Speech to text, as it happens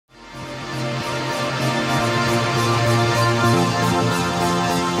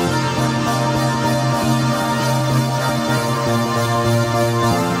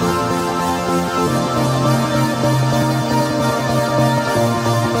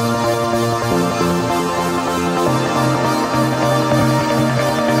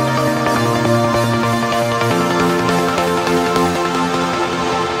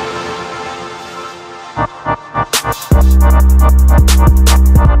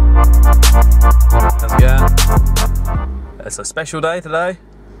It's a special day today.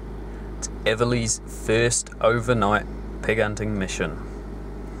 It's Everleigh's first overnight pig hunting mission.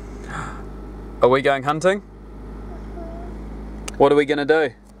 Are we going hunting? What are we going to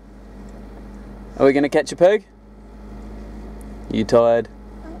do? Are we going to catch a pig? You tired?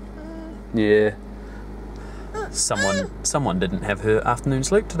 Yeah. Someone didn't have her afternoon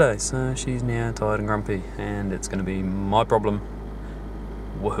sleep today, so she's now tired and grumpy, and it's going to be my problem.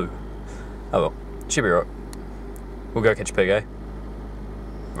 Woohoo. Oh well, she'll be right. We'll go catch a pig, eh?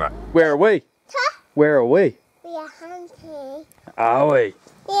 Right. Where are we? Huh? Where are we? We are hunting. Are we?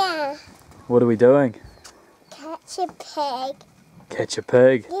 Yeah. What are we doing? Catch a pig. Catch a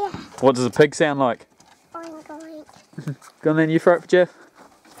pig? Yeah. What does a pig sound like? Oink oink. Go on then, you throw it for Jeff.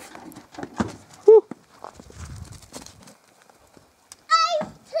 Woo. Oh,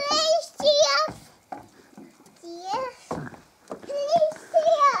 please, Jeff. Jeff. Please,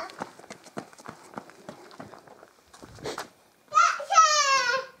 Jeff. That's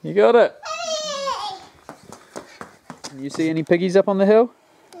it. You got it. Hey. You see any piggies up on the hill?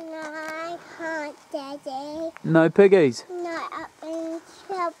 No, I can't, Daddy. No piggies. Not up in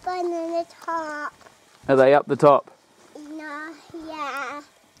the top. Are they up the top? No, yeah.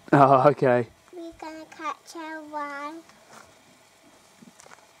 Oh, okay. We're gonna catch a one.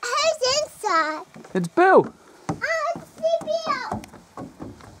 Who's inside? It's Bill. Oh, it's Bill.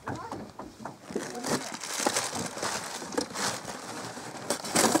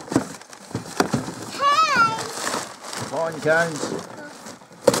 Hey! Fine cones.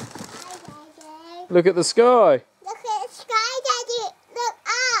 Hi, Daddy. Look at the sky. Look at the sky, Daddy. Look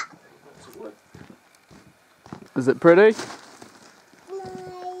up. Is it pretty? No,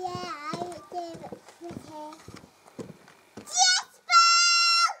 yeah, I did it pretty.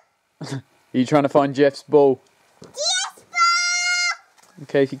 Yes, Are you trying to find Jeff's ball? Yes,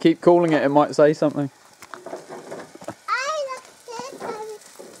 Okay, if you keep calling it, it might say something. I looked at it.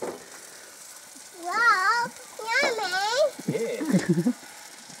 Wow, yummy. Yeah.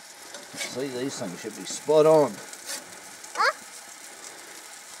 See, these things should be spot on.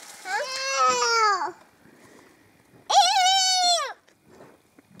 Oh. Ew. Ew.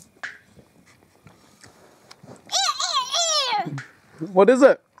 Ew, ew, ew. What is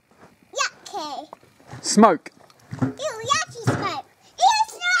it? Yucky. Smoke. Ew, yucky smoke. Ew,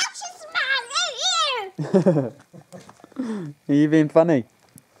 yucky smoke. Ew, ew. Are you being funny?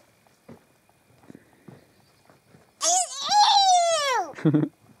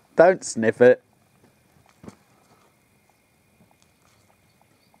 Ew. Don't sniff it.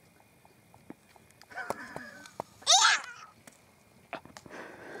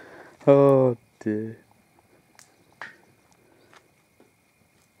 Oh dear.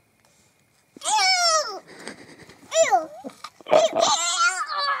 Ew. Ew.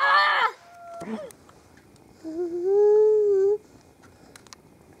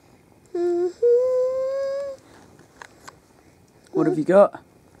 Ew. What have you got?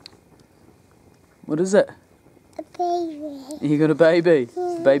 What is it? A baby. You got a baby? It's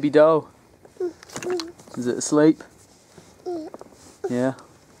a baby doll. Is it asleep? Yeah.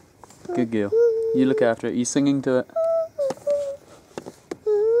 Good girl. You look after it. You singing to it?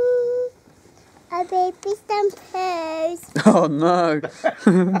 A baby's done poos. Oh no!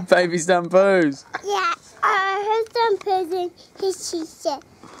 Baby's done poos. Yeah, who's done poos in his t-shirt?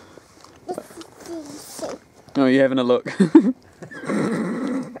 Oh, you having a look?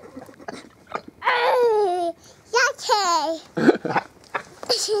 Yucky!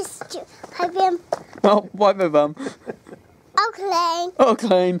 I've been Oh, wipe my bum. all clean. Oh,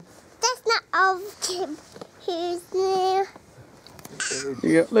 clean. That's not all who's new.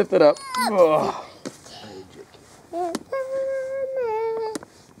 You go, lift it up. Oh,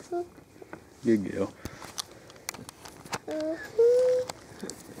 good girl.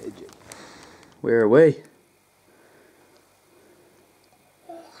 Where are we?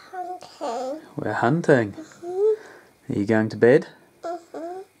 Okay. We're hunting. Are you going to bed?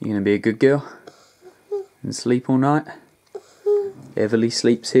 You going to be a good girl? And sleep all night? Everleigh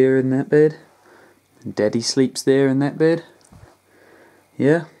sleeps here in that bed? And Daddy sleeps there in that bed?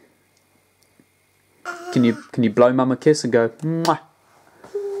 Yeah? Can you blow Mum a kiss and go, mwah?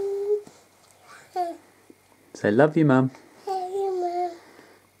 Say, love you, Mum. Hey, Mom.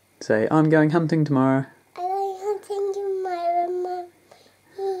 Say, I'm going hunting tomorrow. I like hunting tomorrow, Mom.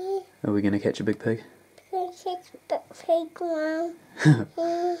 Are we going to catch a big pig? Pig, Mom.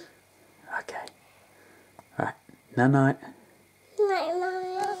 Okay. Right. Night-night. Night,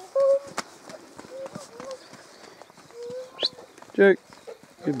 Mom. Joke.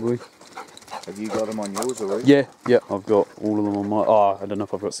 Good boy. Have you got them on yours already? Yeah, I've got all of them on my... Oh, I don't know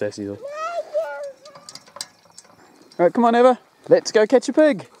if I've got Sassy's on. Right, come on, Eva. Let's go catch a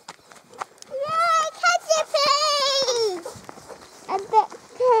pig. Yeah, catch a pig! A big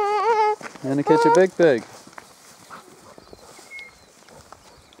pig. We're gonna catch a big pig.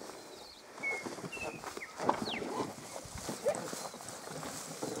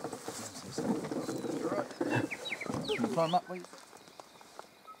 Can you climb up, please?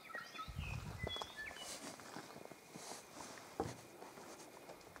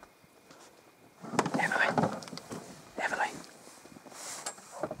 Everleigh. Everleigh.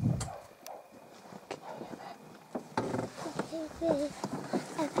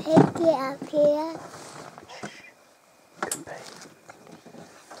 A piggy up here. Couldn't be.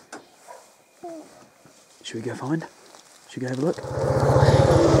 Should we go find? Should we go have a look?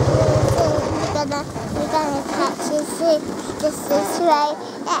 We're gonna catch this way.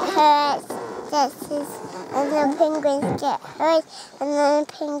 It hurts. This is, and the penguins get hurt, and then the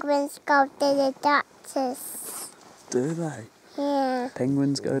penguins go to the doctors. Do they? Yeah.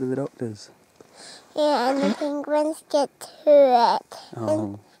 Penguins go to the doctors. Yeah, and the penguins get hurt.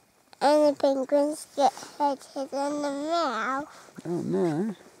 Oh. And the penguins get hurt in the mouth. Oh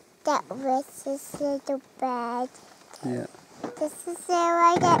no. That was this little bird. Yeah. This is where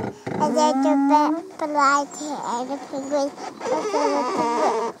I get a little bit blood and the penguin has a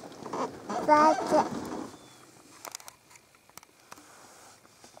little bit blood.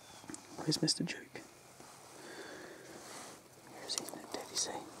 Where's Mr. Duke? Where is he? No daddy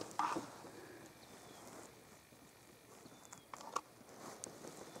see.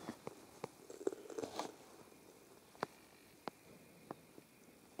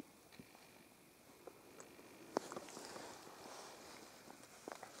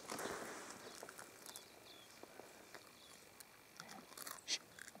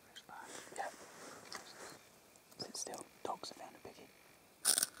 Sit still. Dogs have found a piggy.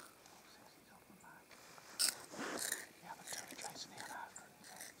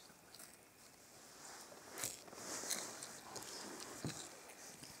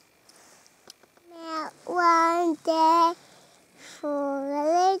 Now one day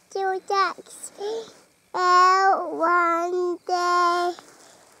for the little ducks. One day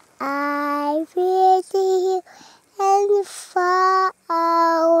I really and far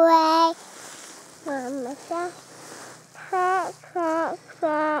away. Mama said, crack, crack,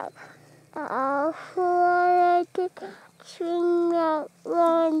 crack. I'll fall to swing out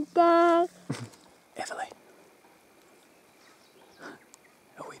one day. Everleigh.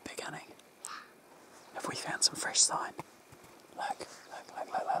 Are we pig hunting? Have we found some fresh sign? Look.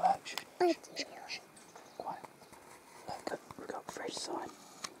 Shh. Quiet. Look, we've got fresh sign.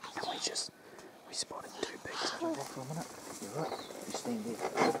 And we spotted two pigs. Jump off for a minute. You're right. You stand there.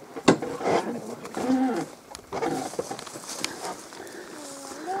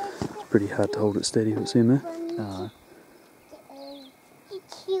 It's pretty hard to hold it steady if it's in there.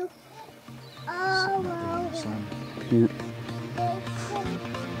 It's you. Oh, wow. Son. Yeah.